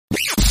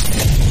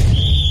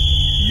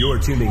You're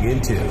tuning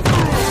into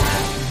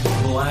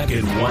Black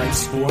and White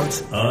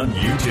Sports on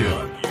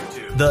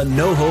YouTube. The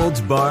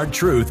no-holds-barred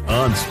truth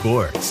on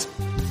sports.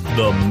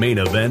 The main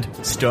event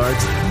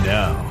starts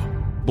now.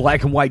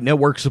 Black and White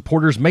Network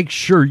supporters, make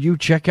sure you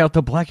check out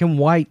the Black and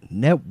White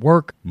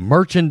Network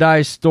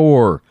merchandise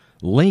store.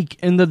 Link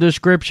in the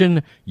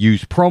description.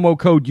 Use promo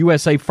code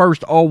USA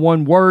First, all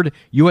one word.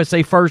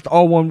 USA First,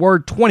 all one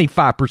word.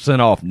 25%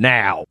 off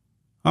now.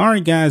 All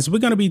right, guys, we're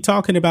going to be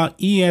talking about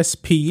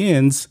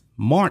ESPN's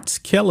Matt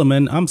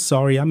Kellerman.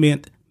 I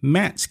meant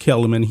Matt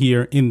Kellerman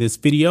here in this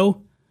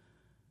video.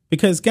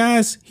 Because,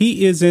 guys,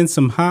 he is in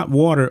some hot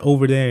water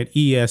over there at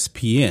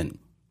ESPN.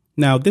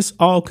 Now, this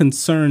all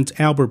concerns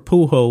Albert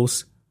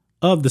Pujols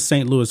of the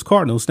St. Louis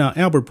Cardinals. Now,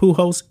 Albert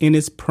Pujols in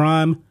his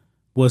prime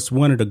was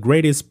one of the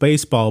greatest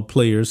baseball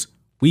players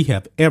we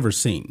have ever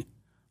seen.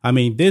 I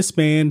mean, this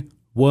man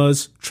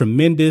was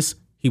tremendous.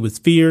 He was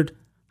feared.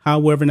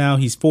 However, now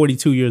he's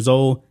 42 years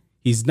old.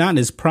 He's not in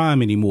his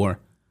prime anymore.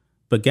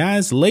 But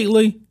guys,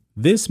 lately,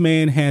 this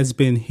man has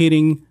been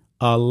hitting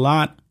a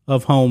lot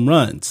of home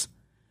runs.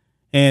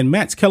 And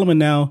Matt Kellerman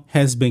now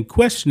has been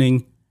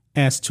questioning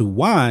as to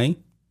why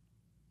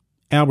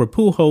Albert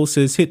Pujols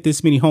has hit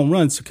this many home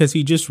runs, because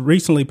he just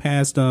recently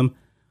passed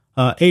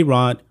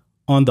A-Rod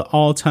on the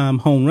all-time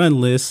home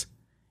run list.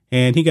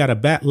 And he got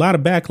a lot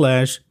of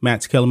backlash,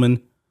 Matt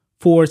Kellerman,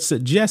 for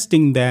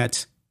suggesting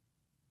that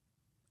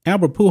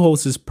Albert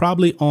Pujols is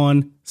probably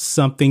on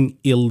something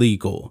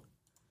illegal.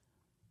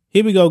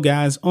 Here we go,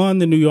 guys, on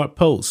the New York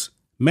Post.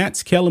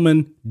 Matt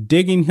Kellerman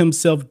digging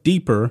himself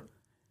deeper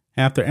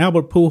after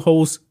Albert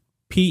Pujols'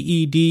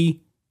 PED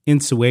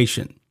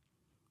insinuation.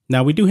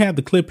 Now, we do have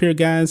the clip here,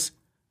 guys.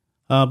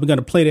 We're going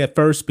to play that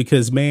first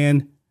because,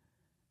 man,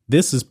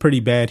 this is pretty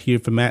bad here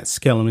for Matt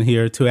Kellerman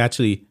here to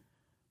actually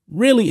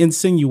really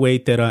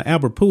insinuate that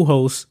Albert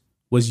Pujols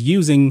was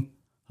using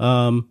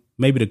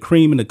maybe the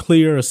cream in the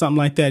clear or something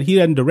like that. He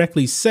doesn't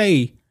directly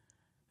say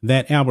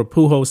that Albert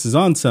Pujols is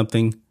on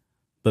something,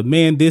 but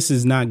man, this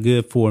is not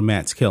good for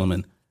Matt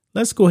Kellerman.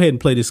 Let's go ahead and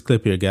play this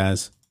clip here,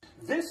 guys.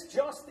 This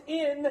just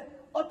in,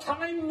 a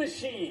time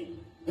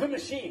machine. The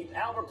machine,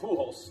 Albert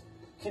Pujols,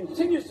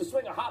 continues to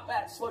swing a hot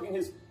bat, slugging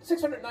his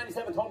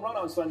 697th home run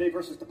on Sunday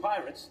versus the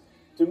Pirates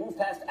to move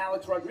past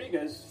Alex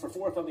Rodriguez for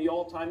fourth on the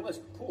all-time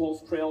list.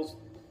 Pujols trails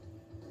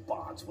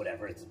Bonds,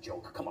 whatever, it's a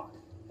joke. Come on,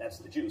 that's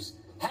the juice.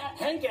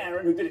 Hank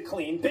Aaron, who did it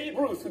clean, Babe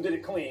Ruth, who did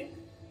it clean,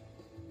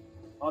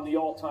 on the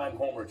all-time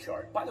homer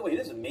chart. By the way, it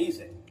is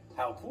amazing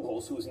how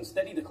Pujols, who was in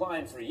steady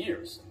decline for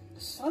years,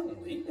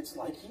 suddenly it's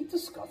like he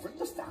discovered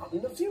the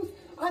fountain of youth.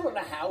 I don't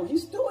know how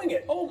he's doing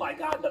it. Oh my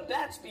God, the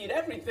bat speed,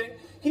 everything.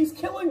 He's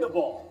killing the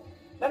ball.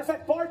 Matter of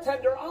fact,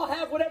 bartender, I'll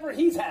have whatever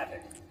he's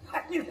having.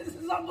 I mean, this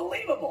is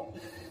unbelievable.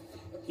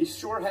 He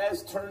sure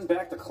has turned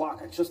back the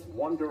clock. I just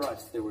wonder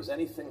if there was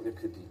anything that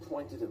could be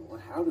pointed at.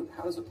 How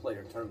does a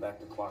player turn back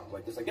the clock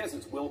like this? I guess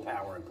it's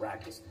willpower and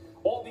practice.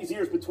 All these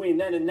years between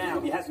then and now,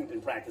 he hasn't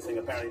been practicing,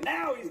 apparently.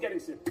 Now he's getting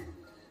sick.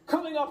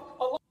 Coming up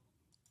a lot.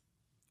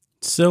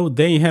 So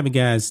there you have it,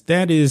 guys.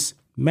 That is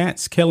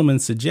Matt Kellerman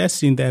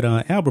suggesting that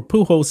Albert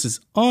Pujols is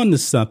on to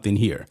something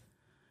here.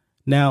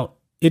 Now,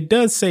 it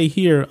does say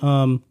here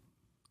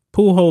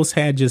Pujols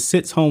had just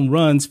 6 home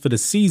runs for the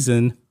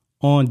season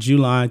on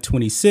July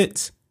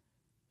 26th.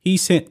 He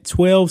sent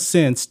 12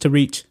 cents to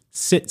reach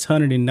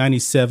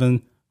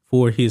 697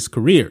 for his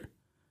career.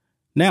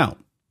 Now,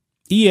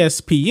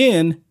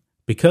 ESPN,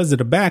 because of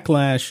the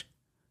backlash,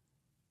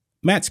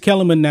 Matt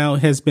Kellerman now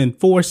has been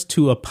forced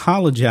to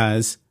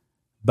apologize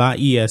by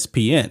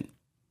ESPN.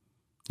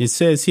 It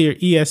says here,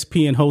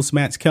 ESPN host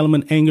Matt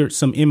Kellerman angered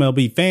some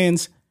MLB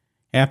fans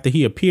after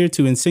he appeared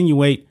to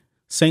insinuate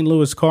St.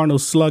 Louis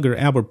Cardinals slugger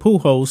Albert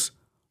Pujols'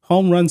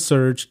 home run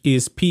surge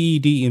is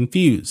PED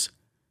infused.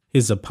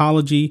 His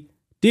apology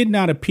did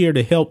not appear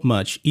to help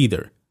much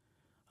either.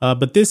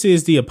 But this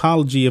is the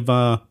apology of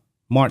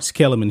Matt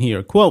Kellerman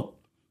here. Quote,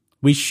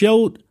 "We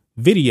showed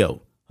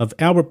video of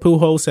Albert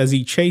Pujols as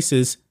he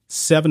chases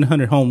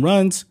 700 home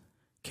runs,"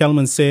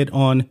 Kellerman said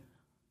on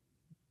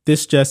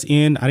This Just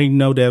In. I didn't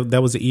know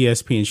that was an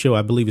ESPN show.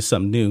 I believe it's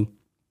something new.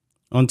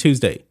 On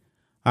Tuesday,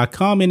 I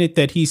commented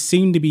that he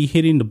seemed to be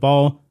hitting the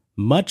ball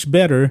much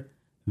better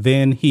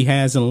than he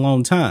has in a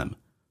long time.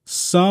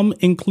 Some,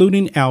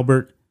 including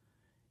Albert,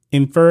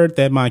 inferred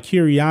that my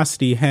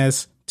curiosity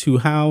as to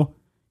how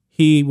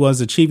he was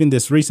achieving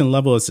this recent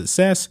level of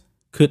success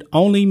could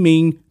only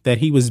mean that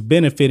he was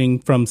benefiting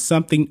from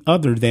something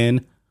other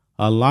than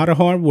a lot of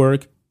hard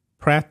work,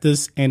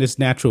 practice, and his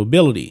natural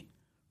ability.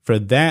 For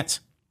that,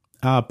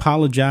 I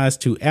apologize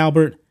to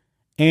Albert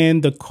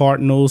and the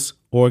Cardinals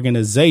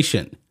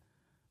organization.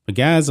 But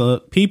guys,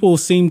 people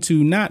seem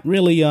to not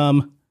really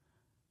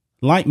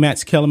like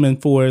Matt Kellerman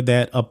for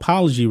that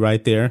apology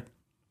right there.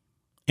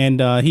 And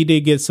he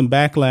did get some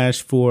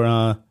backlash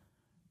for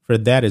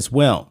that as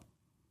well.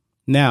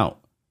 Now,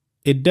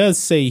 it does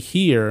say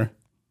here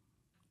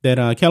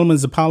that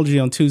Kellerman's apology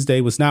on Tuesday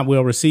was not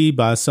well received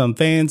by some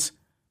fans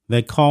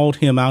that called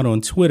him out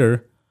on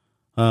Twitter.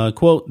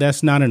 Quote,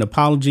 "That's not an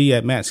apology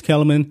at Matt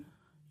Kellerman.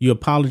 You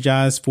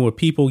apologize for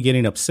people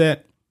getting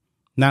upset.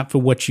 not for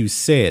what you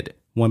said.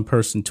 One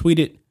person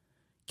tweeted,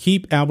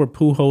 keep Albert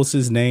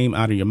Pujols' name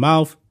out of your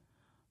mouth.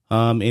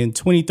 In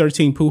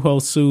 2013,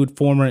 Pujols sued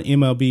former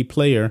MLB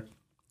player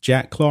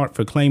Jack Clark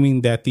for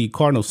claiming that the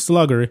Cardinal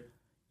slugger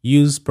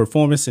used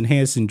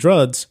performance-enhancing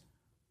drugs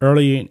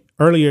earlier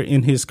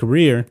in his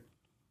career.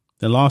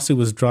 The lawsuit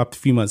was dropped a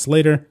few months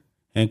later,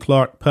 and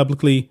Clark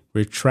publicly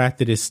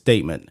retracted his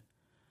statement.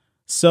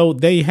 So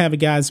there you have it,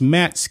 guys.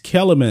 Max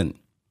Kellerman,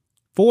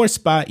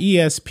 forced by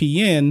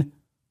ESPN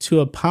to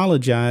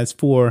apologize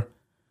for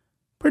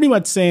pretty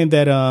much saying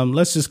that,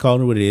 let's just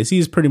call it what it is.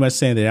 He's pretty much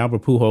saying that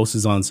Albert Pujols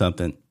is on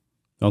something.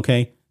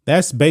 Okay,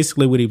 that's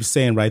basically what he was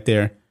saying right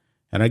there.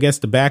 And I guess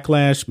the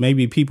backlash,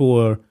 maybe people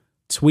were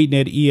tweeting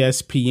at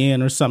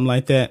ESPN or something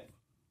like that.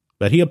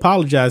 But he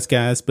apologized,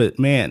 guys. But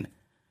man,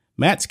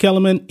 Max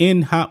Kellerman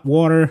in hot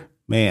water,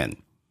 man.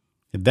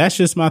 If that's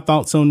just my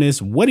thoughts on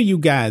this, what do you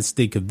guys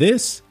think of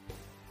this?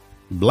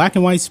 Black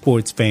and white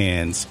sports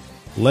fans,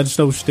 let us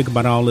know what you think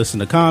about all this in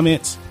the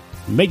comments.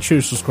 Make sure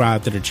to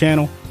subscribe to the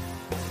channel,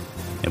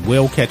 and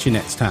we'll catch you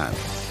next time.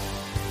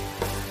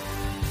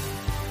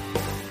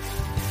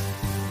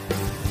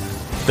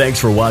 Thanks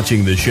for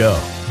watching the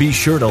show. Be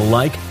sure to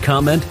like,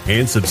 comment,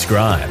 and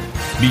subscribe.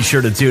 Be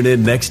sure to tune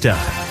in next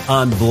time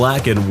on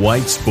Black and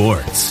White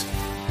Sports.